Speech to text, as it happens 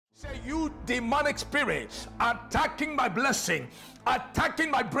you demonic spirit attacking my blessing, attacking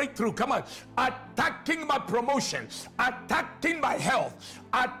my breakthrough, come on, attacking my promotion, attacking my health,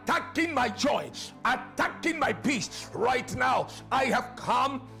 attacking my joy, attacking my peace. Right now, I have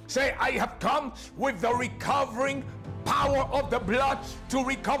come, say, I have come with the recovering power of the blood to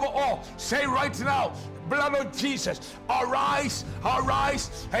recover all. Say right now, blood of Jesus, arise,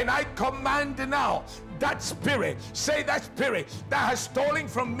 arise, and I command now that spirit, say that spirit that has stolen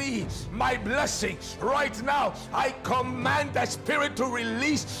from me my blessing, right now I command that spirit to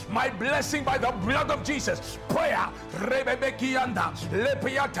release my blessing by the blood of Jesus. Prayer,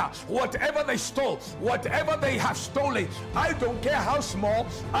 whatever they stole, whatever they have stolen, I don't care how small,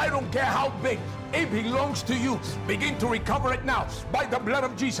 I don't care how big, it belongs to you. Begin to recover it now by the blood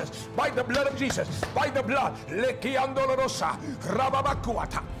of Jesus, by the blood of Jesus, by the blood. Neki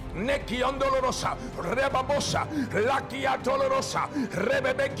andolorosa, rebabosa, lakia dolorosa,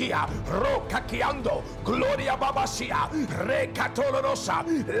 rebebekia, rokakiando, gloria babasia, rekatolorosa,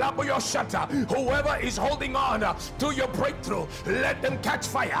 laboyosata. Whoever is holding on to your breakthrough, let them catch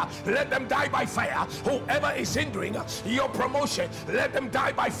fire, let them die by fire. Whoever is hindering your promotion, let them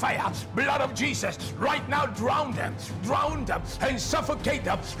die by fire. Blood of Jesus, right now drown them, and suffocate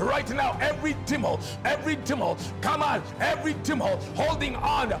them. Right now, every demon, come on, every demon holding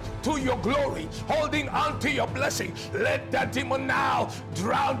on to your glory, holding on to your blessing, let that demon now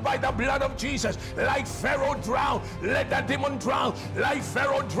drown by the blood of Jesus. Like Pharaoh drown, let that demon drown. Like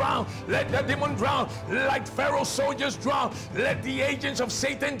Pharaoh drown, let that demon drown. Like Pharaoh's soldiers drown, let the agents of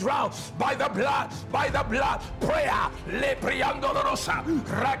Satan drown by the blood, by the blood. Prayer, lepriandolorosa,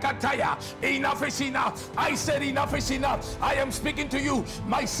 rakataya. Enough is enough. I said enough is enough. I am speaking to you,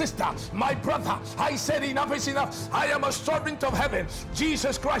 my sister, my brother. I said enough is enough. I am a servant of heaven,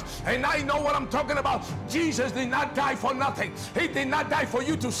 Jesus Christ, and I know what I'm talking about. Jesus did not die for nothing. He did not die for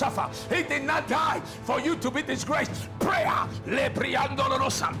you to suffer. He did not die for you to be disgraced. Prayer,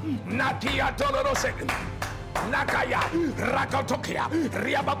 lepriandolorosa, nakia dolorosa, Nakaya, Rakatokia,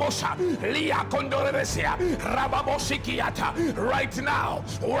 Riababosa, Lia Condoresia, Rababosikiata. Right now,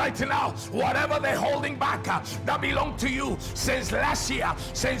 whatever they're holding back that belonged to you since last year,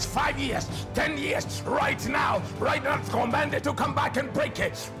 since 5 years, 10 years, right now, commanded to come back and break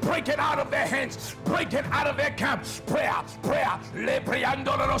it out of their hands, break it out of their camp. Prayer,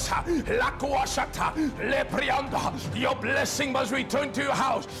 Lepriandolosa, Lakuashata, Lepriando. Your blessing must return to your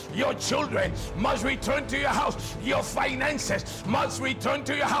house, your children must return to your house. Your finances must return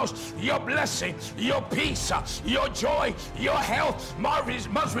to your house. Your blessing, your peace, your joy, your health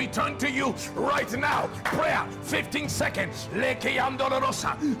must return to you right now. Prayer, 15 seconds.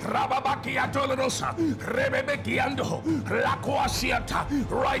 Lekiandolorosa, Rababakiatolorosa, Rebebekiando, Lakuasiata.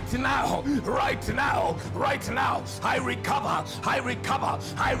 Right now,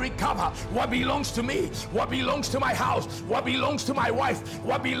 I recover what belongs to me, what belongs to my house, what belongs to my wife,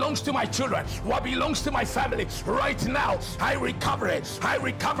 what belongs to my children, what belongs to my family. Right now, I recover it.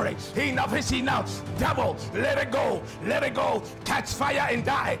 Enough is enough. Devil, let it go. Catch fire and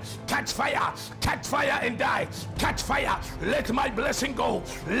die. Catch fire and die. Catch fire. Let my blessing go.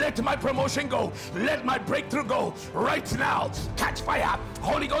 Let my promotion go. Let my breakthrough go. Right now, catch fire.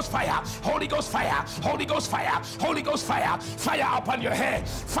 Holy Ghost fire. Holy Ghost fire. Holy Ghost fire. Holy Ghost fire. Fire upon your head.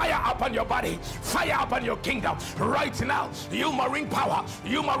 Fire upon your body. Fire upon your kingdom. Right now, you marine power,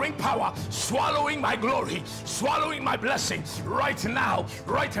 swallowing my glory, swallowing my blessing. Right now,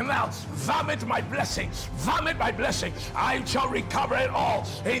 vomit my blessing. I shall recover it all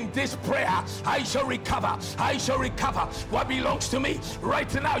in this prayer. I shall recover what belongs to me.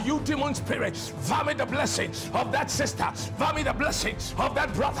 Right now, you demon spirit, vomit the blessing of that sister, vomit the blessing of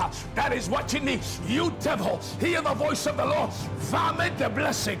that brother that is watching me. You devil, hear the voice of the Lord. Vomit the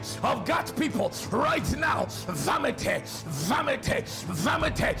blessing of God's people right now. Vomit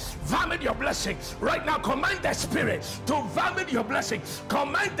your blessing right now. Command that spirit to vomit your blessing.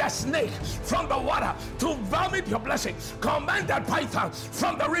 Command that snake from the water to vomit your blessing. Command that python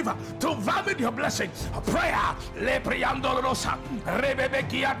from the river to vomit your blessing. Prayer, lepriandolorosa,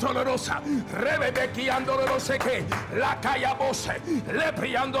 rebebekiatolorosa, rebebekiandoloroseke, lakayabose,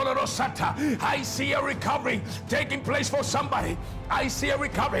 lepriandolorosata. I see a recovery taking place for somebody. I see a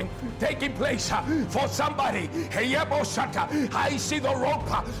recovering taking place for somebody. I see the rope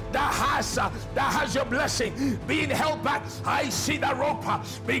that has your blessing being held back. I see that rope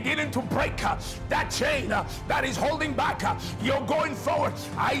beginning to break, that chain that is holding back. You're going forward.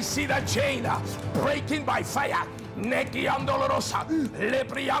 I see that chain breaking by fire. nekiandolorosa,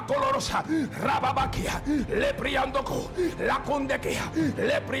 lepriacolorosa, rababakia, lepriandoko, la kundekia,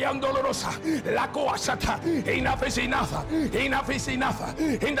 lepriandolorosa, la coasata. Enough is enough. Enough is enough.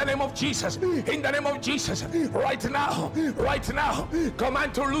 In the name of Jesus. In the name of Jesus. Right now. Right now.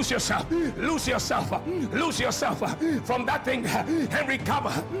 Command to lose yourself. Lose yourself. Lose yourself from that thing and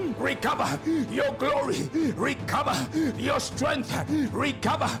recover. Recover your glory. Recover your strength.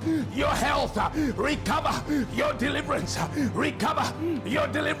 Recover your health. Recover your deliverance. Recover your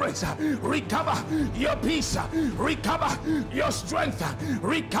deliverance. Recover your peace. Recover your strength.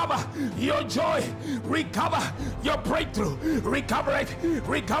 Recover your joy. Recover your breakthrough. Recover it.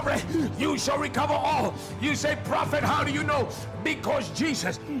 Recover it. You shall recover all. You say, prophet, how do you know? Because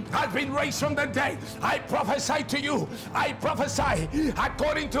Jesus has been raised from the dead. I prophesy to you. I prophesy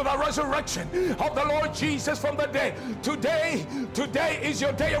according to the resurrection of the Lord Jesus from the dead. Today is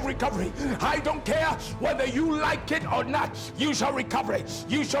your day of recovery. I don't care whether you like it or not. You shall recover it.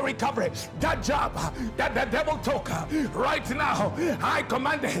 You shall recover it. That job that the devil took right now, I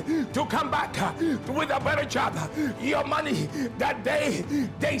command it to come back with a better job. Your money that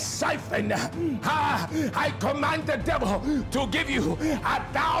they siphoned, I command the devil to give you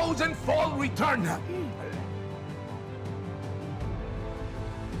 1,000-fold return.